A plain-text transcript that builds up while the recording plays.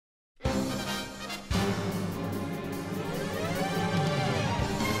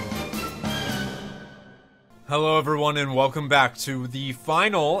Hello everyone and welcome back to the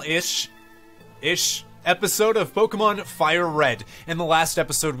final-ish episode of Pokemon FireRed. In the last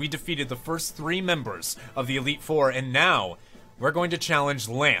episode, we defeated the first 3 members of the Elite Four, and now we're going to challenge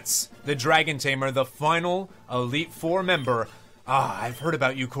Lance, the Dragon Tamer, the final Elite Four member. I've heard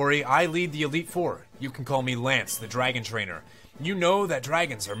about you, Corey. I lead the Elite Four. You can call me Lance, the Dragon Trainer. You know that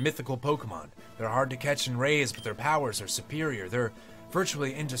dragons are mythical Pokemon. They're hard to catch and raise, but their powers are superior. They're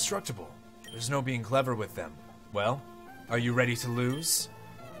virtually indestructible. There's no being clever with them. Well, are you ready to lose?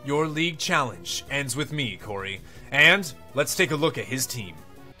 Your league challenge ends with me, Corey. And let's take a look at his team.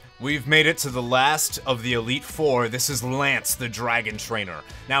 We've made it to the last of the Elite Four. This is Lance, the Dragon Trainer.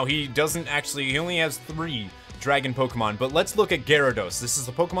 Now, he only has 3 Dragon Pokemon, but let's look at Gyarados. This is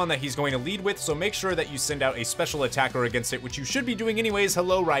the Pokemon that he's going to lead with, so make sure that you send out a special attacker against it, which you should be doing anyways.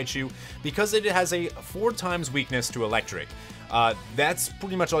 Hello, Raichu, because it has a 4 times weakness to Electric. That's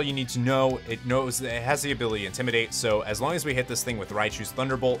pretty much all you need to know. It knows that it has the ability to Intimidate, so as long as we hit this thing with Raichu's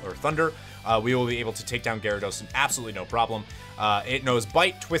Thunderbolt or Thunder, we will be able to take down Gyarados absolutely no problem. It knows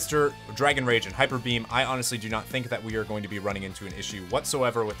Bite, Twister, Dragon Rage, and Hyper Beam. I honestly do not think that we are going to be running into an issue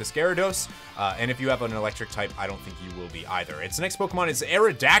whatsoever with this Gyarados, and if you have an Electric type, I don't think you will be either. Its next Pokemon is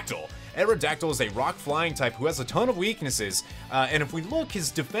Aerodactyl. Aerodactyl is a rock flying type who has a ton of weaknesses, and if we look,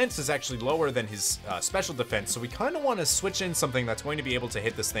 his defense is actually lower than his special defense, so we kind of want to switch in something that's going to be able to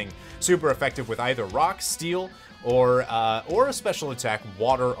hit this thing super effective with either Rock, Steel, or a special attack,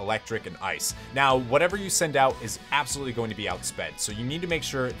 Water, Electric, and Ice. Now, whatever you send out is absolutely going to be outsped, so you need to make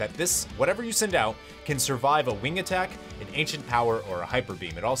sure that whatever you send out can survive a Wing Attack, an Ancient Power, or a Hyper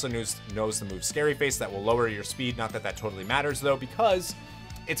Beam. It also knows the move Scary Face that will lower your speed, not that that totally matters though, because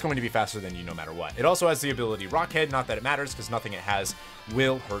it's going to be faster than you no matter what. It also has the ability Rockhead, not that it matters, because nothing it has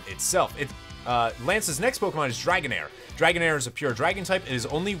will hurt itself. Lance's next Pokemon is Dragonair. Dragonair is a pure Dragon type. It is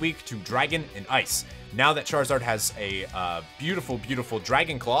only weak to Dragon and Ice. Now that Charizard has a beautiful, beautiful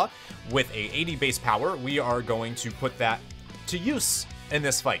Dragon Claw with a 80 base power, we are going to put that to use in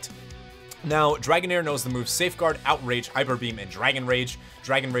this fight. Now, Dragonair knows the moves Safeguard, Outrage, Hyper Beam, and Dragon Rage.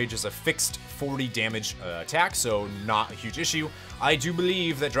 Dragon Rage is a fixed 40 damage attack, so not a huge issue. I do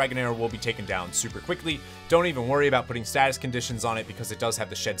believe that Dragonair will be taken down super quickly. Don't even worry about putting status conditions on it because it does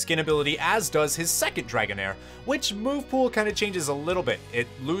have the Shed Skin ability, as does his second Dragonair, which move pool kind of changes a little bit. It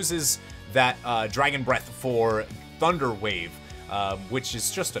loses that Dragon Breath for Thunder Wave, which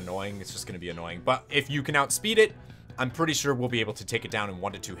is just annoying. It's just going to be annoying. But if you can outspeed it, I'm pretty sure we'll be able to take it down in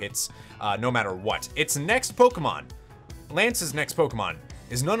 1 to 2 hits, no matter what. Its next Pokemon, Lance's next Pokemon,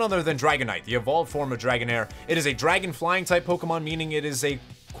 is none other than Dragonite, the evolved form of Dragonair. It is a Dragon Flying type Pokemon, meaning it is a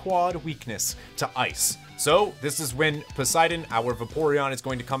quad weakness to Ice. So, this is when Poseidon, our Vaporeon, is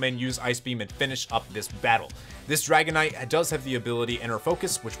going to come in, use Ice Beam, and finish up this battle. This Dragonite does have the ability Inner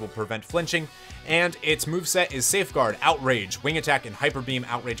Focus, which will prevent flinching, and its moveset is Safeguard, Outrage, Wing Attack, and Hyper Beam.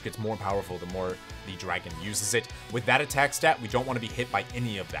 Outrage gets more powerful the more the dragon uses it. With that attack stat, we don't want to be hit by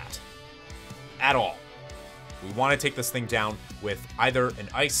any of that at all. We want to take this thing down with either an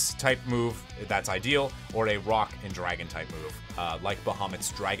Ice type move, if that's ideal, or a Rock and Dragon type move, like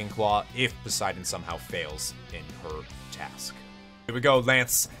Bahamut's Dragon Claw, if Poseidon somehow fails in her task. Here we go,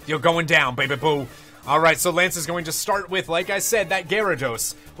 Lance. You're going down, baby boo. Alright, so Lance is going to start with, like I said, that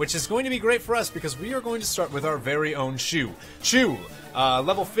Gyarados, which is going to be great for us because we are going to start with our very own Chew. Chew,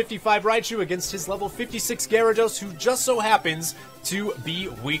 level 55 Raichu against his level 56 Gyarados, who just so happens to be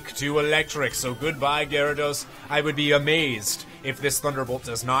weak to Electric. So goodbye, Gyarados. I would be amazed if this Thunderbolt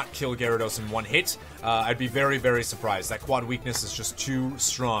does not kill Gyarados in 1 hit. I'd be very, very surprised. That quad weakness is just too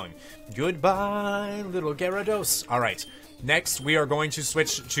strong. Goodbye, little Gyarados. Alright. Next, we are going to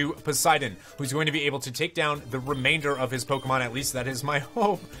switch to Poseidon, who's going to be able to take down the remainder of his Pokemon. At least that is my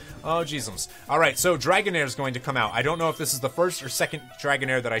hope. Oh, jeezums. Alright, so Dragonair is going to come out. I don't know if this is the first or second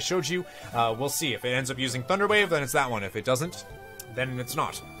Dragonair that I showed you. We'll see. If it ends up using Thunder Wave, then it's that one. If it doesn't, then it's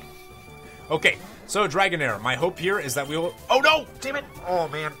not. Okay, so Dragonair. My hope here is that we will... Oh, no! Damn it! Oh,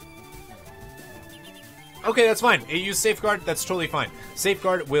 man. Okay, that's fine. It used Safeguard. That's totally fine.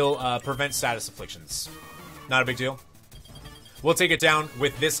 Safeguard will prevent status afflictions. Not a big deal. We'll take it down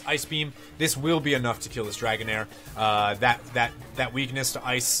with this Ice Beam. This will be enough to kill this Dragonair. That weakness to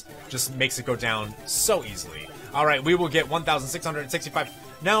Ice just makes it go down so easily. Alright, we will get 1,665.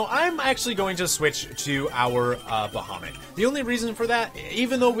 Now, I'm actually going to switch to our Bahamut. The only reason for that,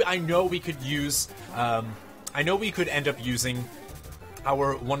 even though I know we could use... I know we could end up using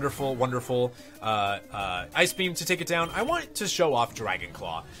our wonderful, wonderful Ice Beam to take it down, I want to show off Dragon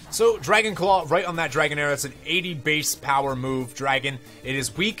Claw. So, Dragon Claw, right on that Dragonair, that's an 80 base power move, Dragon. It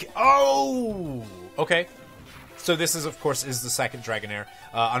is weak. Oh! Okay. So this is, of course, is the second Dragonair.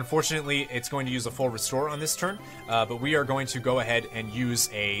 Unfortunately, it's going to use a full restore on this turn, but we are going to go ahead and use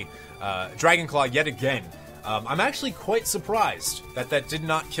a Dragon Claw yet again. I'm actually quite surprised that that did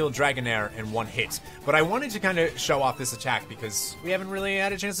not kill Dragonair in one hit, but I wanted to kind of show off this attack because we haven't really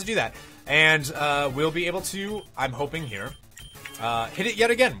had a chance to do that. And we'll be able to, I'm hoping here, hit it yet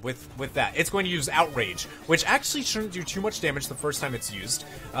again with that. It's going to use Outrage, which actually shouldn't do too much damage the first time it's used,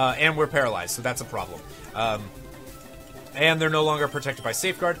 and we're paralyzed, so that's a problem. And they're no longer protected by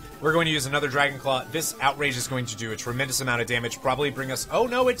Safeguard. We're going to use another Dragon Claw. This Outrage is going to do a tremendous amount of damage, probably bring us... Oh,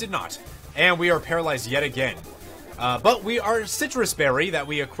 no, it did not. And we are paralyzed yet again. But our Citrus Berry that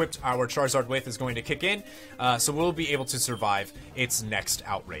we equipped our Charizard with is going to kick in, so we'll be able to survive its next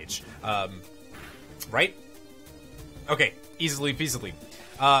Outrage. Right? Okay, easily peasily.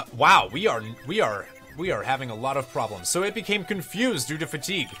 Wow, we are having a lot of problems. So it became confused due to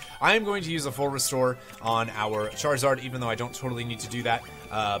fatigue. I am going to use a full restore on our Charizard, even though I don't totally need to do that.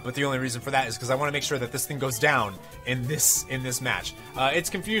 But the only reason for that is because I want to make sure that this thing goes down in this match. It's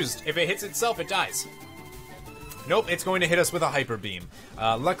confused. If it hits itself, it dies. Nope, it's going to hit us with a Hyper Beam.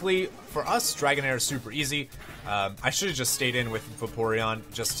 Luckily for us, Dragonair is super easy. I should have just stayed in with Vaporeon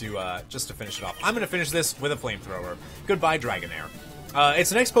just to finish it off. I'm going to finish this with a Flamethrower. Goodbye, Dragonair.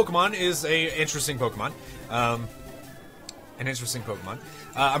 Its next Pokemon is a interesting Pokemon.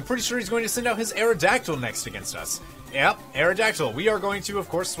 I'm pretty sure he's going to send out his Aerodactyl next against us. Yep, Aerodactyl. We are going to, of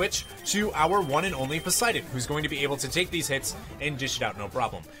course, switch to our one and only Poseidon, who's going to be able to take these hits and dish it out no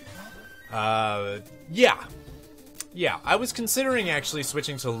problem. Yeah, I was considering actually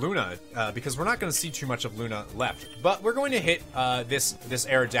switching to Luna, because we're not going to see too much of Luna left. But we're going to hit this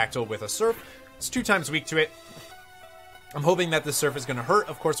Aerodactyl with a Surf. It's 2 times weak to it. I'm hoping that the Surf is going to hurt.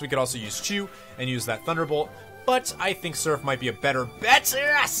 Of course, we could also use Chew and use that Thunderbolt, but I think Surf might be a better bet.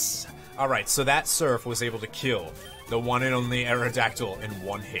 Yes! Alright, so that Surf was able to kill the one and only Aerodactyl in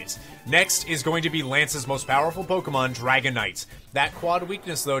one hit. Next is going to be Lance's most powerful Pokemon, Dragonite. That quad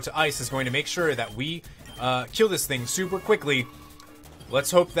weakness, though, to Ice is going to make sure that we kill this thing super quickly.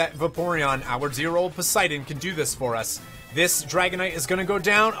 Let's hope that Vaporeon, our dear old Poseidon, can do this for us. This Dragonite is going to go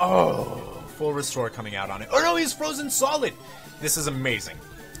down. Oh... Full restore coming out on it. Oh no, he's frozen solid! This is amazing.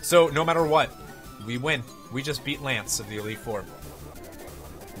 So, no matter what, we win. We just beat Lance of the Elite Four.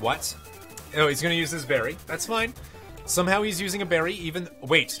 What? Oh, he's gonna use his berry. That's fine. Somehow he's using a berry even...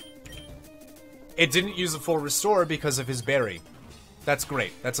 Wait. It didn't use a full restore because of his berry. That's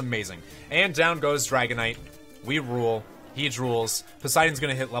great. That's amazing. And down goes Dragonite. We rule. He drools. Poseidon's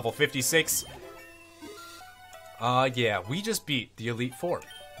gonna hit level 56. Yeah, we just beat the Elite Four.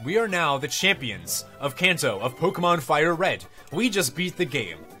 We are now the champions of Kanto of Pokemon FireRed. We just beat the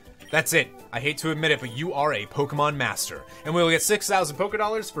game. That's it. I hate to admit it, but you are a Pokemon master. And we'll get 6,000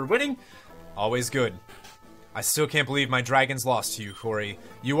 Pokédollars for winning. Always good. I still can't believe my dragons lost to you, Corey.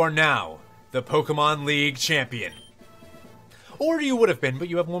 You are now the Pokemon League champion. Or you would have been, but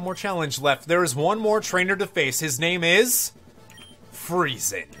you have one more challenge left. There is one more trainer to face. His name is...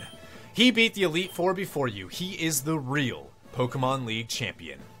 Friesen. He beat the Elite Four before you. He is the real Pokemon League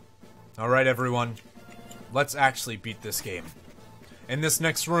champion. Alright, everyone. Let's actually beat this game. In this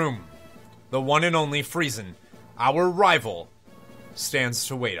next room, the one and only Friesen, our rival, stands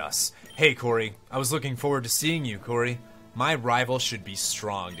to wait us. Hey, Corey. I was looking forward to seeing you, Corey. My rival should be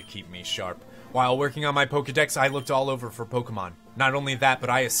strong to keep me sharp. While working on my Pokedex, I looked all over for Pokemon. Not only that, but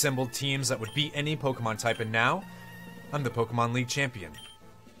I assembled teams that would beat any Pokemon type, and now, I'm the Pokemon League champion.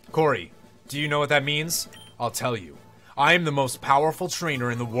 Corey, do you know what that means? I'll tell you. I am the most powerful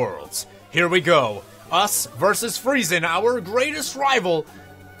trainer in the world. Here we go. Us versus Friesen, our greatest rival.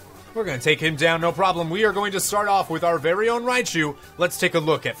 We're going to take him down, no problem. We are going to start off with our very own Raichu. Let's take a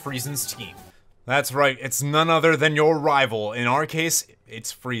look at Friesen's team. That's right, it's none other than your rival. In our case,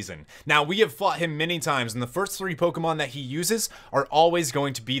 it's Friesen. Now, we have fought him many times, and the first 3 Pokemon that he uses are always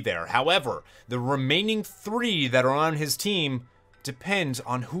going to be there. However, the remaining 3 that are on his team depend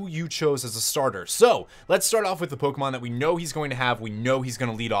on who you chose as a starter. So, let's start off with the Pokemon that we know he's going to have, we know he's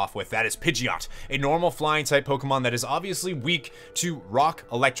going to lead off with. That is Pidgeot, a normal flying type Pokemon that is obviously weak to rock,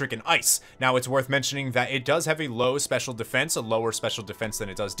 electric, and ice. Now, it's worth mentioning that it does have a low special defense, a lower special defense than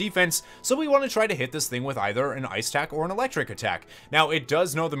it does defense, so we want to try to hit this thing with either an ice attack or an electric attack. Now, it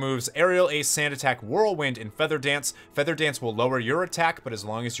does know the moves Aerial, Ace, Sand Attack, Whirlwind, and Feather Dance. Feather Dance will lower your attack, but as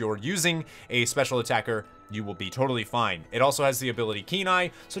long as you're using a special attacker, you will be totally fine. It also has the ability Keen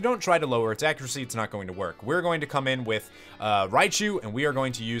Eye, so don't try to lower its accuracy, it's not going to work. We're going to come in with Raichu, and we are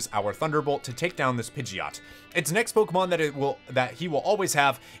going to use our Thunderbolt to take down this Pidgeot. Its next Pokemon that he will always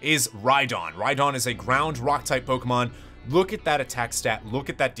have is Rhydon. Rhydon is a ground rock type Pokemon, Look at that attack stat, look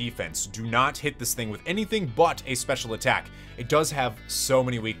at that defense. Do not hit this thing with anything but a special attack. It does have so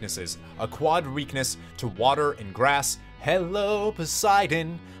many weaknesses. A quad weakness to water and grass. Hello,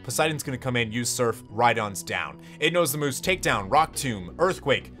 Poseidon. Poseidon's gonna come in, use Surf, Rhydon's down. It knows the moves Takedown, Rock Tomb,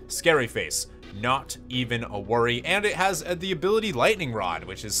 Earthquake, Scary Face. Not even a worry. And it has the ability Lightning Rod,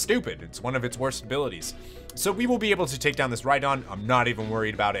 which is stupid. It's one of its worst abilities. So we will be able to take down this Rhydon. I'm not even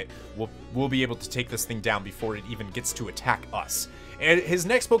worried about it. We'll be able to take this thing down before it even gets to attack us. And his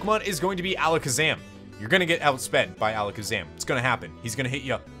next Pokemon is going to be Alakazam. You're gonna get outsped by Alakazam. It's gonna happen. He's gonna hit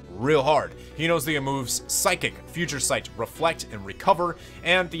you real hard. He knows the moves Psychic, Future Sight, Reflect, and Recover,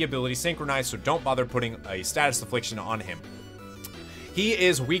 and the ability Synchronize, so don't bother putting a Status Affliction on him. He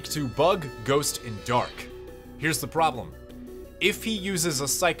is weak to Bug, Ghost, and Dark. Here's the problem. If he uses a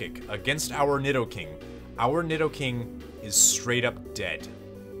Psychic against our Nidoking is straight up dead.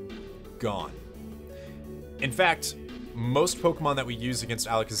 Gone. In fact, most Pokemon that we use against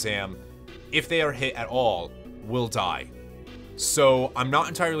Alakazam, if they are hit at all, will die. So I'm not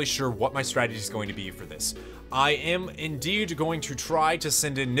entirely sure what my strategy is going to be for this. I am indeed going to try to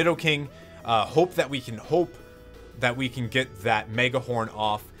send in Nidoking, hope that we can get that Mega Horn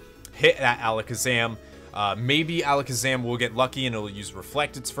off, hit that Alakazam. Maybe Alakazam will get lucky and it will use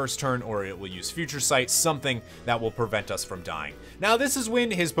Reflect its first turn, or it will use Future Sight, something that will prevent us from dying. Now this is when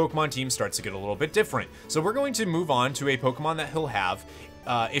his Pokemon team starts to get a little bit different. So we're going to move on to a Pokemon that he'll have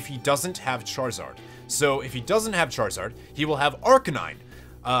if he doesn't have Charizard. So if he doesn't have Charizard, he will have Arcanine,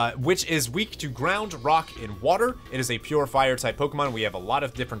 which is weak to ground, rock, and water. It is a pure fire type Pokemon. We have a lot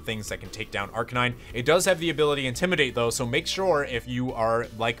of different things that can take down Arcanine. It does have the ability Intimidate though, so make sure if you are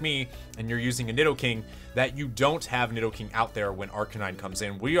like me and you're using a Nidoking that you don't have Nidoking out there when Arcanine comes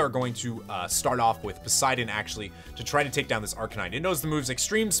in. We are going to start off with Poseidon actually to try to take down this Arcanine. It knows the moves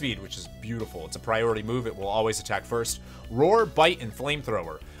Extreme Speed, which is beautiful. It's a priority move. It will always attack first. Roar, Bite, and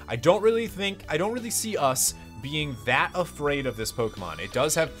Flamethrower. I don't really see us being that afraid of this Pokemon. It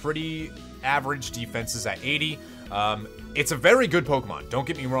does have pretty average defenses at 80. It's a very good Pokemon, don't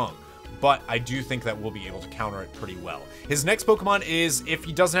get me wrong, but I do think that we'll be able to counter it pretty well. His next Pokemon is, if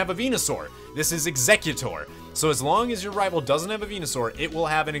he doesn't have a Venusaur, this is Exeggutor. So as long as your rival doesn't have a Venusaur, it will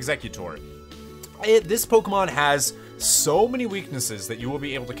have an Exeggutor. This Pokemon has so many weaknesses that you will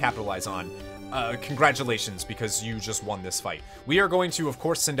be able to capitalize on. Congratulations, because you just won this fight. We are going to, of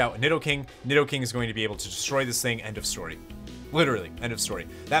course, send out Nidoking. Nidoking is going to be able to destroy this thing. End of story. Literally, end of story.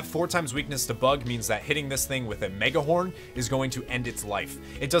 That 4x weakness to Bug means that hitting this thing with a Mega Horn is going to end its life.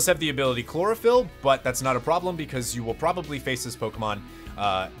 It does have the ability Chlorophyll, but that's not a problem because you will probably face this Pokemon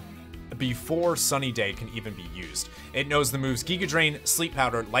before Sunny Day can even be used. It knows the moves Giga Drain, Sleep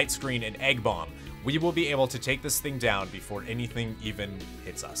Powder, Light Screen, and Egg Bomb. We will be able to take this thing down before anything even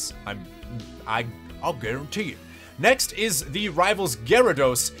hits us. I'll guarantee you. Next is the rival's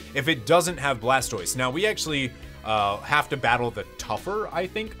Gyarados if it doesn't have Blastoise. Now we actually have to battle the tougher, I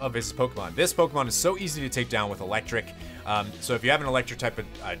think, of his Pokemon. This Pokemon is so easy to take down with Electric. So if you have an Electric type of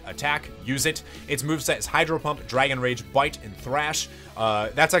attack, use it. Its moveset is Hydro Pump, Dragon Rage, Bite, and Thrash.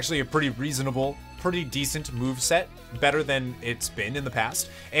 That's actually a pretty reasonable, pretty decent moveset, better than it's been in the past.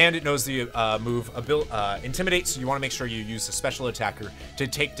 And it knows the move Intimidate, so you want to make sure you use a special attacker to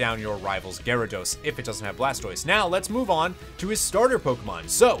take down your rival's Gyarados if it doesn't have Blastoise. Now let's move on to his starter Pokemon.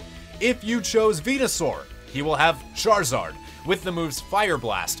 So if you chose Venusaur, he will have Charizard with the moves Fire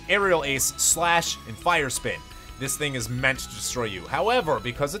Blast, Aerial Ace, Slash, and Fire Spin. This thing is meant to destroy you. However,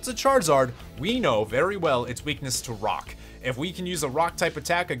 because it's a Charizard, we know very well its weakness to Rock. If we can use a Rock type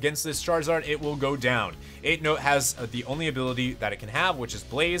attack against this Charizard, it will go down. It has the only ability that it can have, which is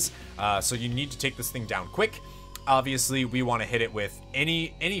Blaze, so you need to take this thing down quick. Obviously, we want to hit it with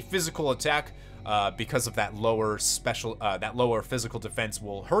any physical attack, because of that lower physical defense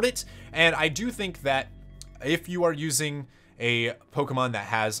will hurt it. And I do think that if you are using a Pokemon that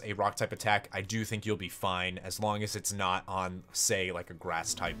has a rock type attack, I do think you'll be fine as long as it's not on, say, like a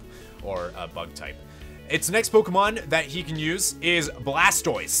grass type or a bug type. Its next Pokemon that he can use is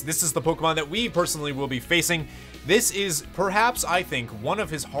Blastoise. This is the Pokemon that we personally will be facing. This is perhaps, I think, one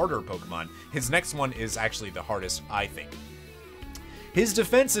of his harder Pokemon. His next one is actually the hardest, I think. His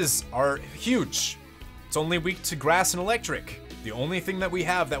defenses are huge. It's only weak to grass and electric. The only thing that we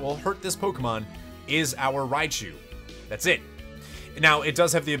have that will hurt this Pokemon is our Raichu. That's it. Now, it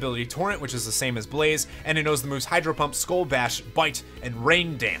does have the ability Torrent, which is the same as Blaze, and it knows the moves Hydro Pump, Skull Bash, Bite, and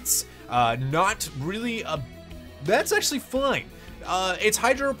Rain Dance. Not really a... That's actually fine. Its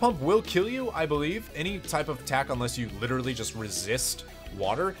Hydro Pump will kill you, I believe. Any type of attack, unless you literally just resist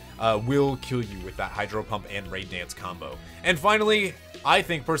water, will kill you with that Hydro Pump and Raid Dance combo. And finally, I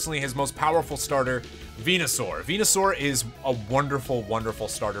think personally his most powerful starter, Venusaur. Venusaur is a wonderful, wonderful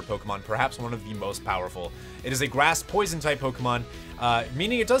starter Pokemon, perhaps one of the most powerful. It is a grass poison type Pokemon,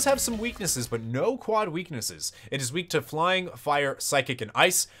 meaning it does have some weaknesses, but no quad weaknesses. It is weak to flying, fire, psychic, and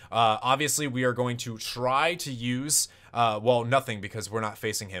ice. Obviously, we are going to try to use, well, nothing because we're not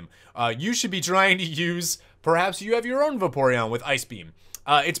facing him. You should be trying to use, perhaps you have your own Vaporeon with Ice Beam.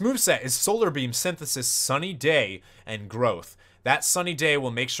 Its moveset is Solar Beam, Synthesis, Sunny Day, and Growth. That Sunny Day will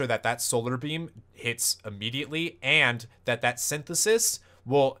make sure that that Solar Beam hits immediately, and that Synthesis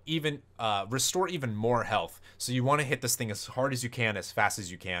will even restore even more health. So you want to hit this thing as hard as you can, as fast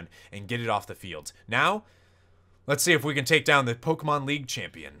as you can, and get it off the field. Now, let's see if we can take down the Pokemon League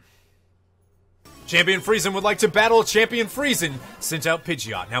champion. Champion Friesen would like to battle Champion Friesen, sent out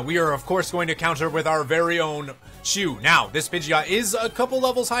Pidgeot. Now, we are, of course, going to counter with our very own Chew. Now, this Pidgeot is a couple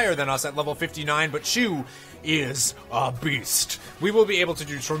levels higher than us at level 59, but Chew is a beast. We will be able to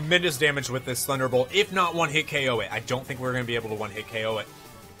do tremendous damage with this Thunderbolt, if not one-hit KO it. I don't think we're going to be able to one-hit KO it.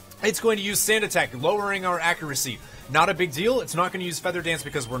 It's going to use Sand Attack, lowering our accuracy. Not a big deal. It's not going to use Feather Dance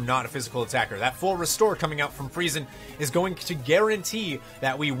because we're not a physical attacker. That full restore coming out from Friesen is going to guarantee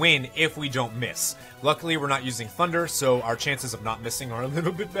that we win if we don't miss. Luckily, we're not using Thunder, so our chances of not missing are a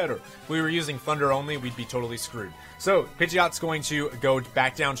little bit better. If we were using Thunder only, we'd be totally screwed. So, Pidgeot's going to go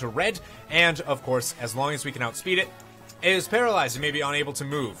back down to Red, and, of course, as long as we can outspeed it, it is paralyzed and may be unable to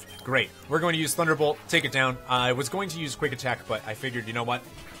move. Great. We're going to use Thunderbolt, take it down. I was going to use Quick Attack, but I figured, you know what?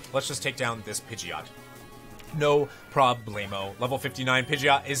 Let's just take down this Pidgeot. No problemo. Level 59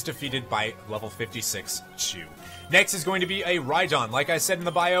 Pidgeot is defeated by level 56 Chew. Next is going to be a Rhydon. Like I said in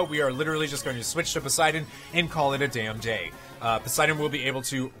the bio, we are literally just going to switch to Poseidon and call it a damn day. Poseidon will be able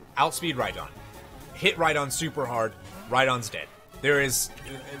to outspeed Rhydon. Hit Rhydon super hard. Rhydon's dead. There is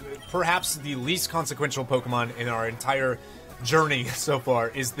perhaps the least consequential Pokemon in our entire journey so far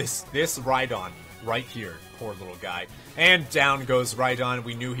is this Rhydon right here. Poor little guy. And down goes Rhydon.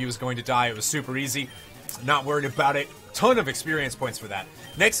 We knew he was going to die. It was super easy. Not worried about it. Ton of experience points for that.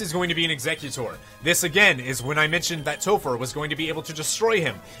 Next is going to be an Executor. This, again, is when I mentioned that Topher was going to be able to destroy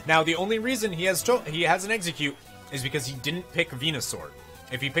him. Now, the only reason he has an Execute is because he didn't pick Venusaur.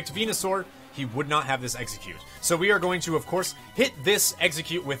 If he picked Venusaur, he would not have this Execute. So we are going to, of course, hit this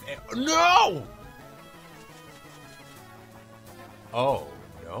Execute with... No! Oh,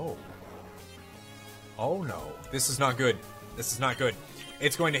 no. Oh, no. This is not good. This is not good.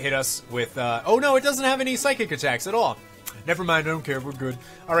 It's going to hit us with, oh no, it doesn't have any psychic attacks at all. Never mind, I don't care, we're good.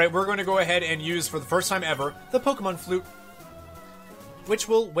 Alright, we're going to go ahead and use, for the first time ever, the Pokemon Flute, which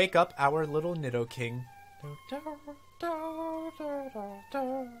will wake up our little Nidoking.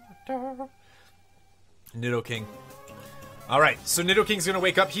 Nidoking. Alright, so Nidoking's going to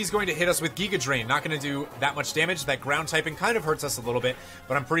wake up. He's going to hit us with Giga Drain. Not going to do that much damage. That ground typing kind of hurts us a little bit,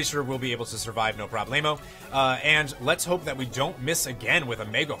 but I'm pretty sure we'll be able to survive no problemo. And let's hope that we don't miss again with a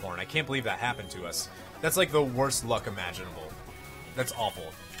Mega Horn. I can't believe that happened to us. That's like the worst luck imaginable. That's awful.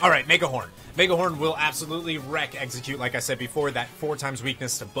 Alright, Mega Horn. Mega Horn will absolutely wreck Execute, like I said before. That 4 times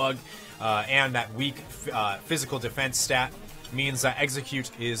weakness to Bug, and that weak physical defense stat means that Execute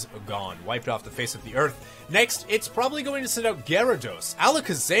is gone, wiped off the face of the earth. Next, it's probably going to send out Gyarados.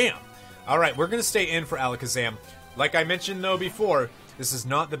 Alakazam! Alright, we're going to stay in for Alakazam. Like I mentioned, though, before, this is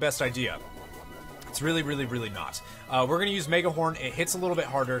not the best idea. It's really, really, really not. We're going to use Mega Horn. It hits a little bit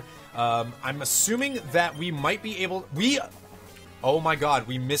harder. I'm assuming that we might be able... Oh my god,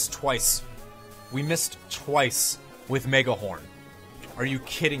 we missed twice. We missed twice with Mega Horn. Are you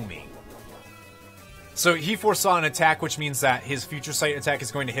kidding me? So he foresaw an attack, which means that his Future Sight attack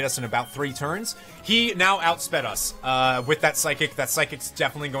is going to hit us in about 3 turns. He now outsped us with that Psychic. That Psychic's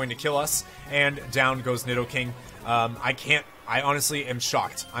definitely going to kill us. And down goes Nidoking. I honestly am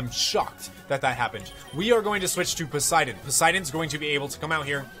shocked. I'm shocked that that happened. We are going to switch to Poseidon. Poseidon's going to be able to come out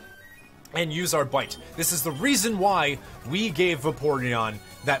here and use our Bite. This is the reason why we gave Vaporeon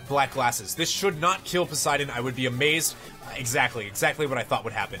that black glasses. This should not kill Poseidon. I would be amazed. Exactly what I thought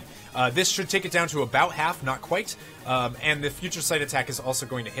would happen. This should take it down to about half, not quite. And the Future Sight attack is also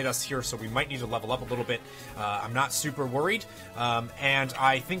going to hit us here, so we might need to level up a little bit. I'm not super worried. And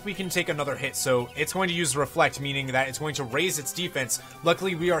I think we can take another hit. So it's going to use Reflect, meaning that it's going to raise its defense.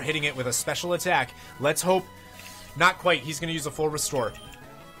 Luckily, we are hitting it with a special attack. Let's hope. Not quite. He's going to use a full restore.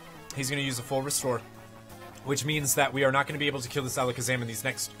 He's going to use a full restore, which means that we are not going to be able to kill this Alakazam in these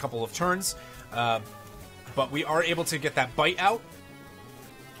next couple of turns. But we are able to get that Bite out,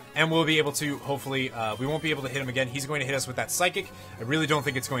 and we'll be able to, hopefully, we won't be able to hit him again. He's going to hit us with that Psychic. I really don't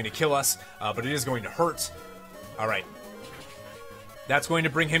think it's going to kill us, but it is going to hurt. Alright. That's going to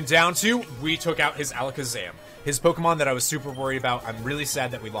bring him down to, we took out his Alakazam. His Pokemon that I was super worried about. I'm really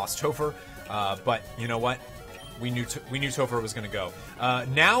sad that we lost Topher, but you know what? We knew Topher was going to go.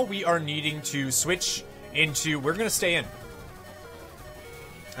 Now we are needing to switch into, we're going to stay in.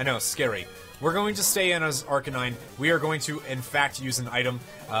 I know, scary. We're going to stay in as Arcanine. We are going to, in fact, use an item.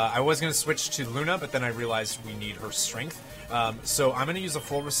 I was going to switch to Luna, but then I realized we need her strength. So I'm going to use a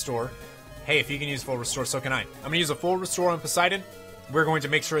full restore. Hey, if you can use full restore, so can I. I'm going to use a full restore on Poseidon. We're going to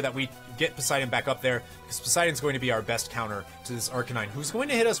make sure that we get Poseidon back up there, because Poseidon's going to be our best counter to this Arcanine, who's going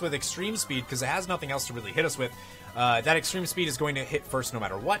to hit us with extreme speed, because it has nothing else to really hit us with. That extreme speed is going to hit first no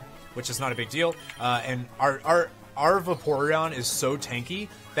matter what, which is not a big deal. And our Vaporeon is so tanky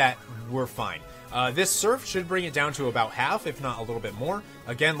that we're fine. This Surf should bring it down to about half, if not a little bit more.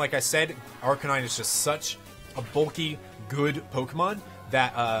 Again, like I said, Arcanine is just such a bulky, good Pokemon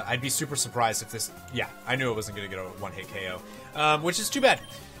that I'd be super surprised if this... Yeah, I knew it wasn't going to get a one-hit KO, which is too bad.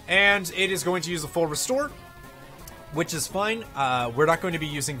 And it is going to use a full restore, which is fine. We're not going to be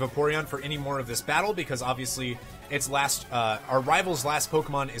using Vaporeon for any more of this battle, because obviously its last... our rival's last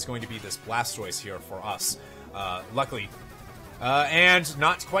Pokemon is going to be this Blastoise here for us. Luckily. And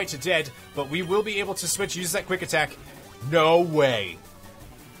not quite dead, but we will be able to switch, use that quick attack. No way.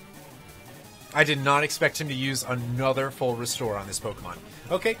 I did not expect him to use another full restore on this Pokemon.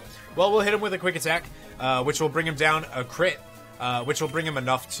 Okay, well, we'll hit him with a quick attack, which will bring him down a crit, which will bring him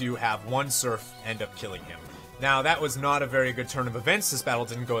enough to have one Surf end up killing him. Now, that was not a very good turn of events. This battle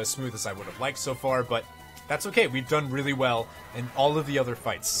didn't go as smooth as I would have liked so far, but that's okay. We've done really well in all of the other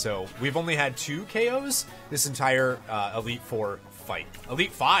fights. So we've only had 2 KOs this entire Elite Four fight.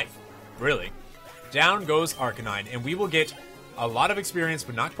 Elite 5, really. Down goes Arcanine, and we will get a lot of experience,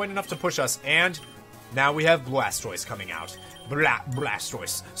 but not quite enough to push us. And now we have Blastoise coming out.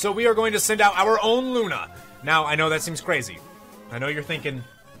 Blastoise. So we are going to send out our own Luna. Now, I know that seems crazy. I know you're thinking,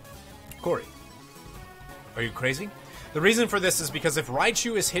 Corey, are you crazy? The reason for this is because if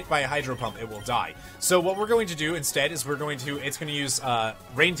Raichu is hit by a Hydro Pump, it will die. So what we're going to do instead is it's going to use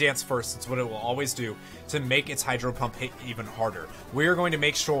Rain Dance first. It's what it will always do to make its Hydro Pump hit even harder. We're going to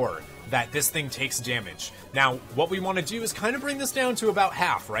make sure that this thing takes damage. Now, what we want to do is kind of bring this down to about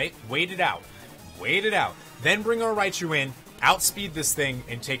half, right? Wait it out. Wait it out. Then bring our Raichu in, outspeed this thing,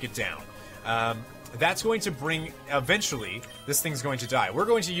 and take it down. That's going to bring, eventually, this thing's going to die. We're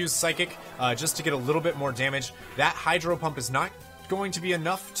going to use Psychic just to get a little bit more damage. That Hydro Pump is not going to be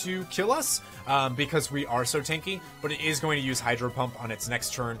enough to kill us because we are so tanky, but it is going to use Hydro Pump on its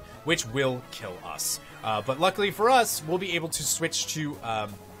next turn, which will kill us. But luckily for us, we'll be able to switch to,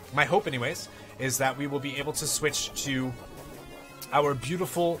 my hope anyways, is that we will be able to switch to our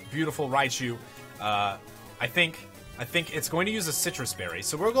beautiful, beautiful Raichu. I think it's going to use a Citrus Berry,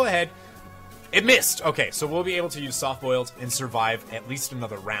 so we'll go ahead. It missed! Okay, so we'll be able to use Soft Boiled and survive at least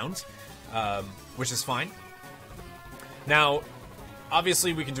another round, which is fine. Now,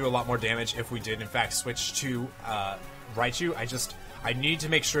 obviously we can do a lot more damage if we did, in fact, switch to Raichu. I need to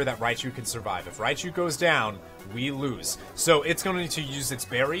make sure that Raichu can survive. If Raichu goes down, we lose. So it's going to use its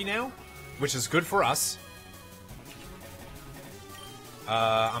Berry now, which is good for us.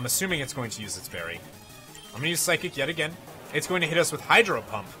 I'm assuming it's going to use its Berry. I'm going to use Psychic yet again. It's going to hit us with Hydro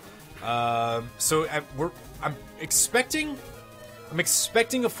Pump. So I'm expecting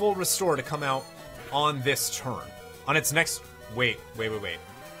a full restore to come out on this turn. On its next... Wait.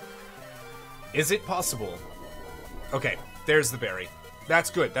 Is it possible? Okay, there's the berry.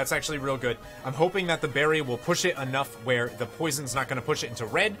 That's good. That's actually real good. I'm hoping that the berry will push it enough where the poison's not going to push it into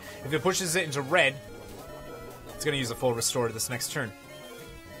red. If it pushes it into red, it's going to use a full restore to this next turn.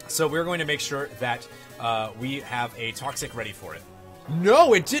 So we're going to make sure that we have a Toxic ready for it.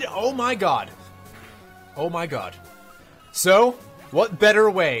 No, it did. Oh my god. Oh my god. So, what better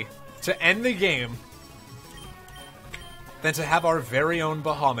way to end the game than to have our very own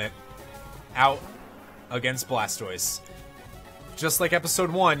Bahamut out against Blastoise? Just like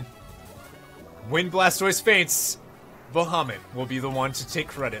episode 1, when Blastoise faints, Bahamut will be the one to take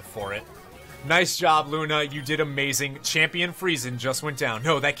credit for it. Nice job, Luna. You did amazing. Champion Friesen just went down.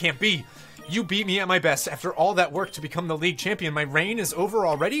 No, that can't be. You beat me at my best. After all that work to become the league champion, my reign is over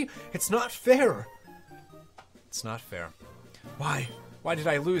already? It's not fair. It's not fair. Why? Why did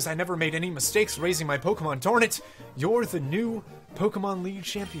I lose? I never made any mistakes raising my Pokemon. Darn it! You're the new Pokemon League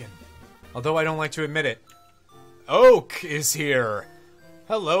champion. Although I don't like to admit it. Oak is here.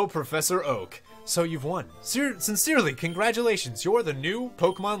 Hello, Professor Oak. So you've won. Sincerely, congratulations. You're the new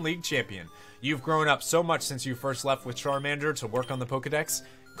Pokemon League champion. You've grown up so much since you first left with Charmander to work on the Pokedex.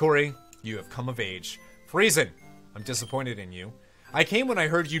 Corey, you have come of age. Friesen, I'm disappointed in you. I came when I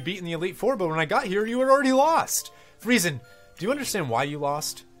heard you'd beaten the Elite Four, but when I got here, you had already lost. Friesen, Do you understand why you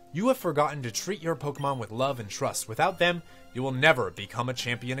lost? You have forgotten to treat your Pokemon with love and trust. Without them, you will never become a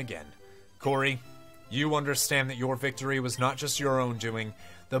champion again. Corey, you understand that your victory was not just your own doing.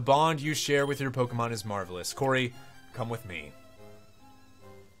 The bond you share with your Pokemon is marvelous. Corey, come with me.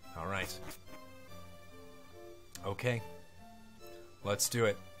 Alright. Okay. Let's do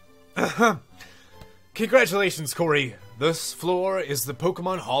it. Congratulations, Corey. This floor is the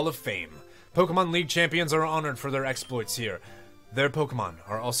Pokemon Hall of Fame. Pokemon League champions are honored for their exploits here. Their Pokemon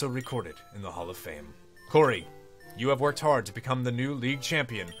are also recorded in the Hall of Fame. Corey, you have worked hard to become the new League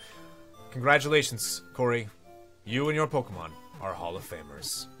champion. Congratulations, Corey. You and your Pokemon are Hall of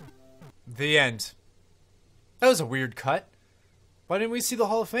Famers. The end. That was a weird cut. Why didn't we see the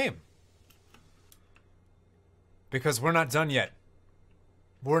Hall of Fame? Because we're not done yet.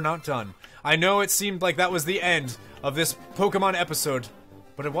 We're not done. I know it seemed like that was the end of this Pokemon episode,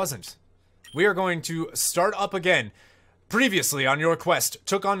 but it wasn't. We are going to start up again. Previously on your quest,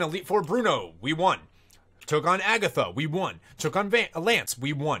 took on Elite Four Bruno, we won. Took on Agatha, we won. Took on Lance,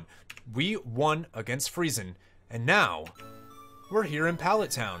 we won. We won against Friesen, and now we're here in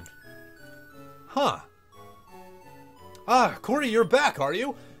Pallet Town. Huh. Ah, Corey, you're back, are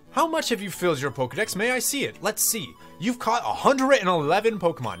you? How much have you filled your Pokedex? May I see it? Let's see. You've caught 111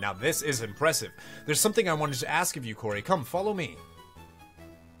 Pokemon. Now, this is impressive. There's something I wanted to ask of you, Corey. Come, follow me.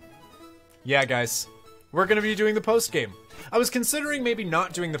 Yeah, guys. We're going to be doing the post-game. I was considering maybe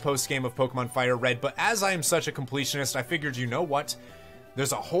not doing the post-game of Pokemon FireRed, but as I am such a completionist, I figured, you know what?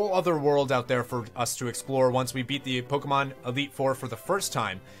 There's a whole other world out there for us to explore once we beat the Pokemon Elite Four for the first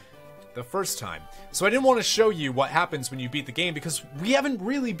time. So I didn't want to show you what happens when you beat the game because we haven't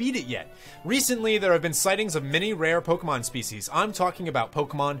really beat it yet. Recently, there have been sightings of many rare Pokemon species. I'm talking about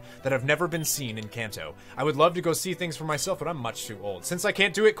Pokemon that have never been seen in Kanto. I would love to go see things for myself, but I'm much too old. Since I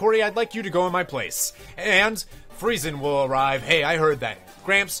can't do it, Corey, I'd like you to go in my place. And Friesen will arrive. Hey, I heard that.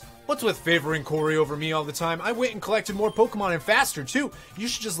 Gramps, what's with favoring Corey over me all the time? I went and collected more Pokemon and faster, too. You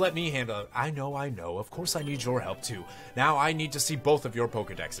should just let me handle it. I know. Of course I need your help, too. Now I need to see both of your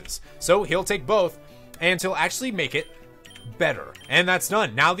Pokedexes. So he'll take both, and he'll actually make it better. And that's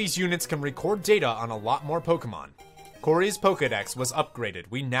done. Now these units can record data on a lot more Pokemon. Corey's Pokedex was upgraded.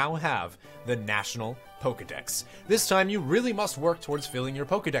 We now have the National Pokedex. This time you really must work towards filling your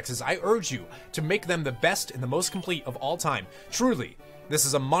Pokedexes. I urge you to make them the best and the most complete of all time. Truly. This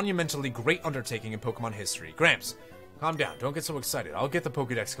is a monumentally great undertaking in Pokemon history. Gramps, calm down. Don't get so excited. I'll get the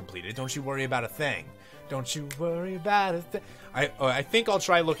Pokedex completed. Don't you worry about a thing. Don't you worry about a thing. I think I'll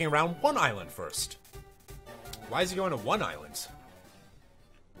try looking around one island first. Why is he going to one island?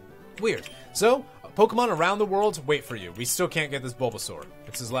 Weird. So, Pokemon around the world wait for you. We still can't get this Bulbasaur.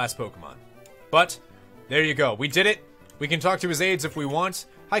 It's his last Pokemon. But, there you go. We did it. We can talk to his aides if we want.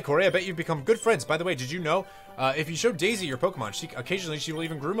 Hi, Corey. I bet you've become good friends. By the way, did you know, if you show Daisy your Pokemon, occasionally she will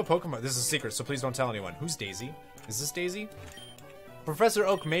even groom a Pokemon. This is a secret, so please don't tell anyone. Who's Daisy? Is this Daisy? Professor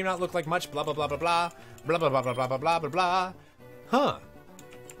Oak may not look like much, blah, blah, blah, blah, blah, blah, blah, blah, blah, blah, blah, blah, blah. Huh.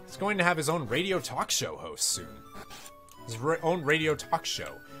 He's going to have his own radio talk show host soon. His own radio talk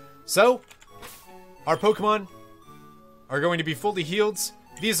show. So, our Pokemon are going to be fully healed.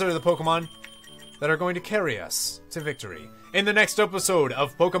 These are the Pokemon that are going to carry us to victory. In the next episode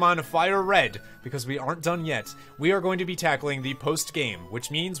of Pokemon FireRed, because we aren't done yet, we are going to be tackling the post-game,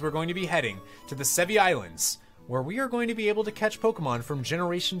 which means we're going to be heading to the Sevi Islands, where we are going to be able to catch Pokemon from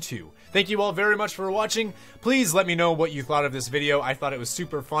Generation 2. Thank you all very much for watching. Please let me know what you thought of this video. I thought it was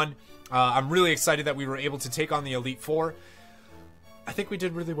super fun. I'm really excited that we were able to take on the Elite Four. I think we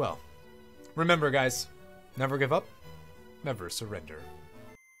did really well. Remember, guys, never give up, never surrender.